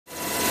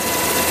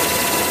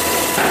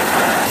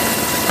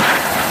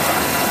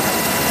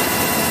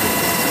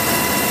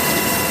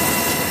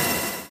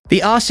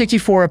The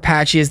AH-64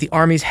 Apache is the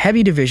Army's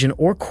heavy division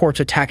or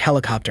corps attack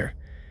helicopter.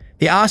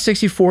 The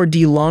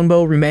AH-64D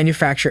Longbow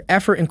remanufacture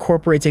effort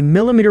incorporates a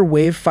millimeter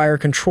wave fire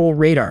control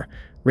radar,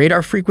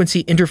 radar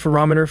frequency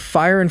interferometer,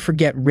 fire and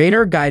forget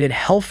radar-guided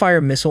Hellfire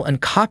missile, and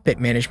cockpit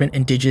management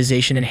and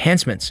digitization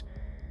enhancements.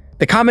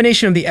 The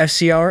combination of the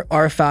FCR,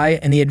 RFI,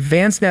 and the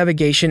advanced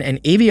navigation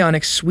and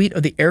avionics suite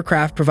of the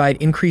aircraft provide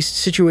increased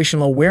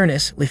situational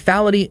awareness,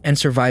 lethality, and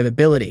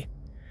survivability.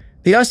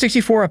 The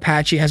AH-64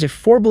 Apache has a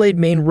 4-blade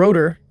main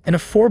rotor and a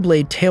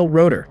 4-blade tail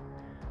rotor.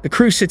 The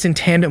crew sits in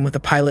tandem with the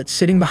pilot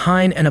sitting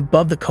behind and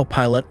above the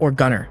co-pilot or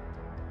gunner.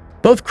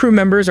 Both crew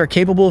members are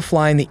capable of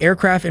flying the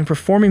aircraft and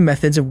performing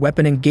methods of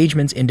weapon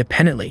engagements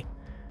independently.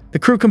 The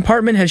crew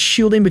compartment has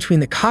shielding between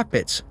the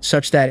cockpits,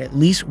 such that at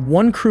least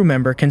one crew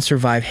member can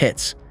survive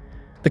hits.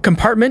 The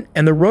compartment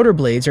and the rotor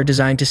blades are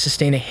designed to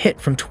sustain a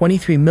hit from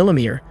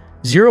 23mm,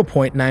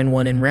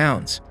 0.91 in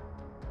rounds.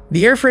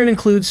 The airframe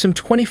includes some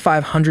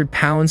 2,500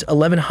 pounds,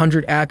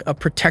 1,100 AH of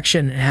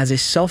protection, and has a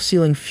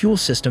self-sealing fuel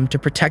system to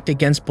protect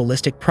against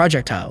ballistic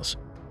projectiles.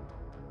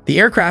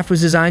 The aircraft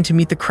was designed to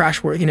meet the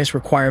crashworthiness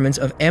requirements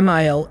of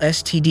MIL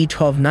STD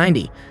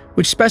 1290,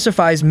 which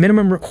specifies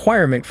minimum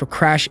requirement for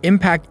crash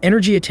impact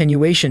energy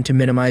attenuation to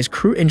minimize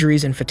crew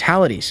injuries and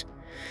fatalities.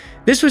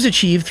 This was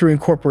achieved through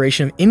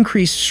incorporation of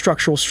increased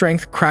structural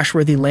strength,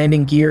 crashworthy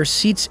landing gear,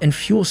 seats, and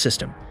fuel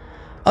system.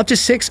 Up to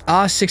 6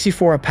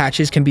 AH-64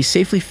 Apaches can be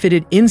safely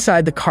fitted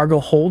inside the cargo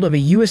hold of a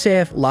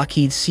USAF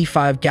Lockheed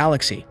C-5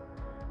 Galaxy.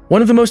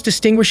 One of the most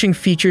distinguishing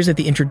features at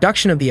the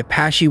introduction of the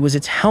Apache was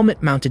its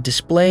helmet-mounted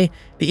display,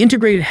 the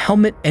integrated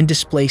helmet and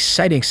display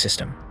sighting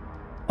system.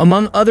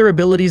 Among other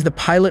abilities, the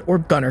pilot or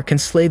gunner can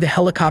slay the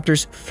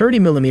helicopter's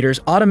 30mm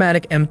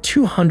automatic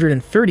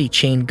M230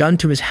 chain gun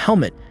to his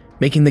helmet,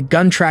 making the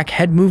gun track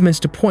head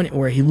movements to point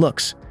where he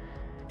looks.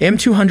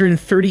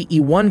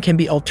 M230E1 can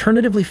be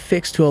alternatively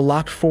fixed to a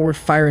locked forward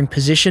firing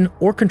position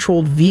or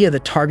controlled via the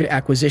target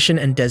acquisition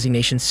and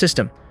designation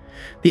system.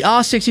 The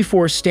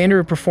AH-64's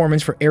standard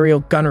performance for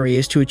aerial gunnery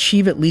is to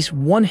achieve at least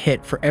one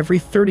hit for every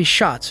 30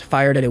 shots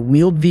fired at a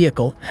wheeled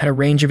vehicle at a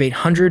range of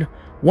 800,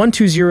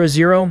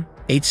 1200,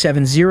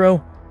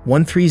 870,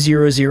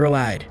 1300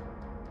 AD.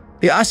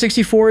 The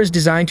AH-64 is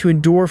designed to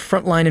endure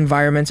frontline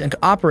environments and to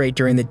operate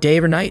during the day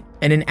or night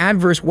and in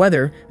adverse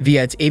weather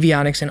via its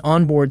avionics and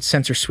onboard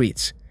sensor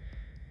suites.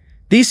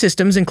 These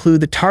systems include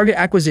the Target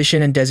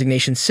Acquisition and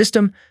Designation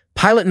System,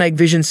 Pilot Night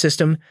Vision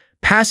System,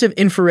 Passive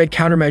Infrared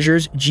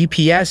Countermeasures,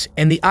 GPS,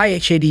 and the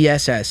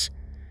IHADSS.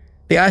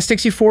 The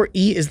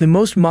AH-64E is the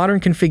most modern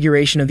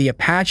configuration of the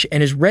Apache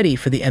and is ready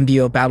for the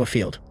MDO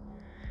battlefield.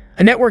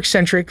 A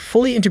network-centric,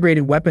 fully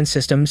integrated weapon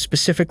system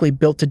specifically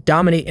built to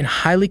dominate in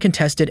highly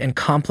contested and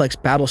complex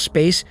battle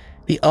space,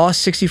 the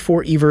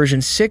AH-64E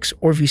version 6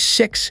 or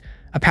V6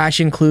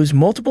 Apache includes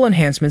multiple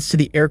enhancements to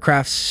the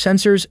aircraft's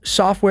sensors,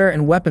 software,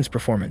 and weapons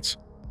performance.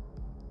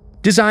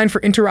 Designed for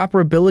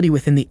interoperability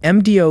within the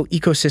MDO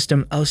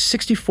ecosystem,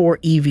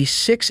 AH-64E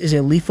V6 is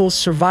a lethal,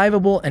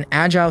 survivable, and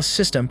agile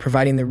system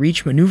providing the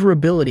reach,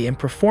 maneuverability, and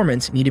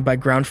performance needed by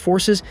ground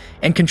forces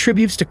and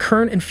contributes to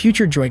current and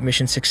future joint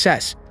mission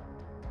success.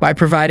 By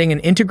providing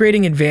and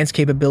integrating advanced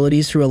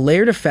capabilities through a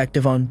layered effect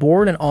of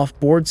on-board and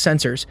off-board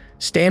sensors,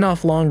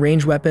 stand-off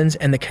long-range weapons,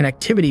 and the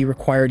connectivity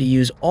required to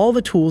use all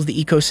the tools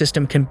the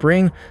ecosystem can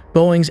bring,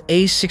 Boeing's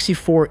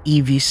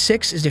AH-64E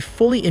V6 is a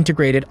fully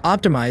integrated,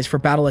 optimized for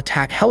battle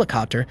attack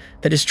helicopter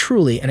that is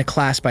truly in a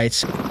class by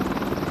itself.